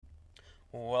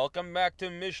Welcome back to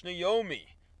Mishna Yomi.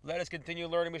 Let us continue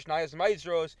learning Mishnayos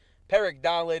Maasros, Perek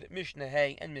Dalid, Mishna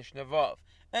Hey, and Mishna Vav.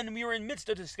 And we are in midst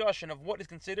of discussion of what is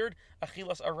considered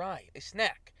achilas arai, a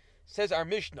snack. Says our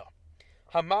Mishnah,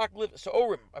 Hamakliv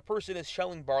Saorim, a person is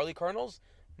shelling barley kernels.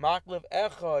 Makliv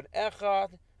Echad, Achas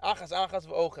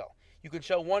V'ochel. You can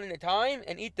shell one at a time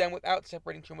and eat them without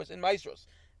separating Trumas and Maasros.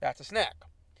 That's a snack.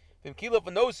 But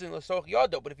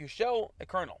if you shell a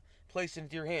kernel, place it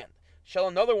into your hand. Shell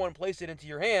another one, place it into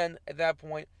your hand. At that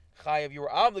point, chayav, you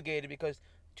are obligated because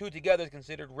two together is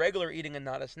considered regular eating and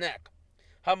not a snack.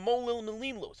 Hamolil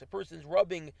melilos, a person is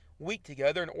rubbing wheat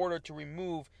together in order to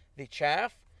remove the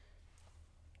chaff.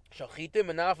 Shalchitim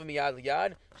manafim miyad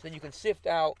liyad, so then you can sift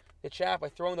out the chaff by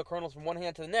throwing the kernels from one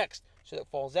hand to the next, so that it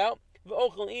falls out.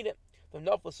 V'ochel and eat it. But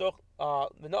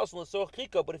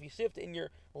if you sift it in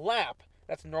your lap,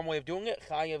 that's the normal way of doing it.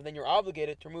 Chayav, then you're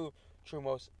obligated to remove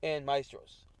trumos and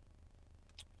maestros.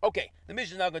 Okay, the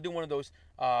Mishnah is now going to do one of those,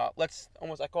 I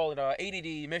call it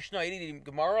ADD Mishnah, ADD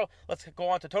Gemara. Let's go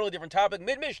on to a totally different topic,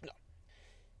 mid-Mishnah.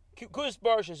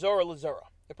 Kusbar Shazara Lazara.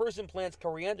 A person plants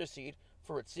coriander seed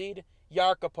for its seed,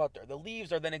 Yarka Putter. The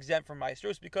leaves are then exempt from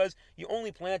Maestros because you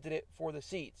only planted it for the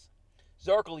seeds.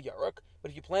 Zarkal Yarak,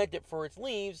 but if you plant it for its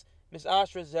leaves,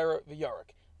 Misastra Zera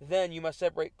V'Yarak. Then you must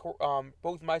separate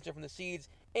both Maestros from the seeds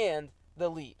and the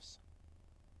leaves.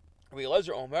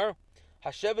 Reelezer Omer,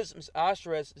 Hashevis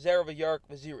Misashres Zera V'Yarak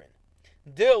V'Zirin.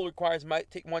 Dill requires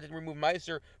wanted to remove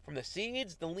meiser from the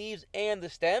seeds, the leaves, and the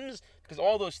stems, because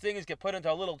all those things get put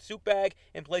into a little soup bag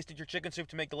and placed into your chicken soup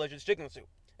to make delicious chicken soup,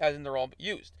 as in they're all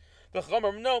used.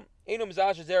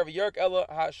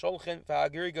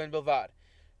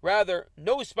 Rather,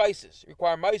 no spices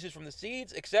require meisers from the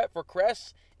seeds except for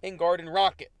cress and garden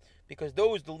rocket, because the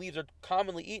leaves are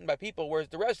commonly eaten by people, whereas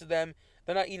the rest of them,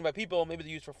 they're not eaten by people. Maybe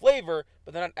they're used for flavor,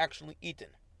 but they're not actually eaten.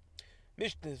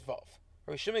 Mishnah Vav.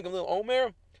 Rabbi Shimon Gamliel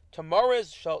Omer,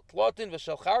 Tamares shall tlotin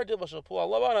v'shal chardil v'shal pul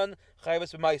alabanan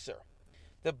chayvus b'meiser.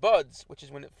 The buds, which is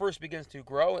when it first begins to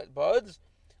grow, buds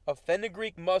of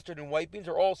fenugreek, mustard, and white beans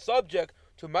are all subject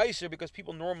to meiser because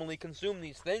people normally consume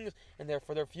these things and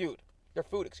therefore their food. Rabbi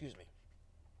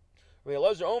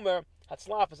Elazar Omer,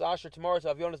 Hatzlaf is asher Tamares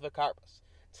avyonis v'karpas.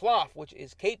 Tzlaf, which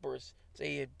is capers,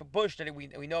 it's a bush that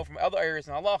we know from other areas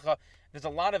in halacha. There's a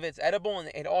lot of it's edible, and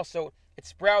it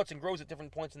sprouts and grows at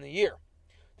different points in the year.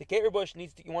 The caper bush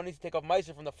needs to take off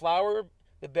meiser from the flower,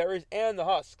 the berries, and the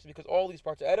husks, because all these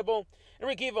parts are edible. And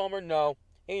Rekiva Omer, no,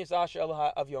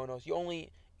 avyonos. You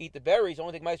only eat the berries,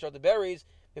 only take meiser out the berries,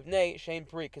 mipnei shem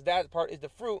pri, because that part is the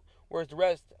fruit, whereas the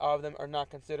rest of them are not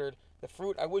considered the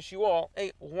fruit. I wish you all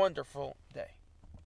a wonderful day.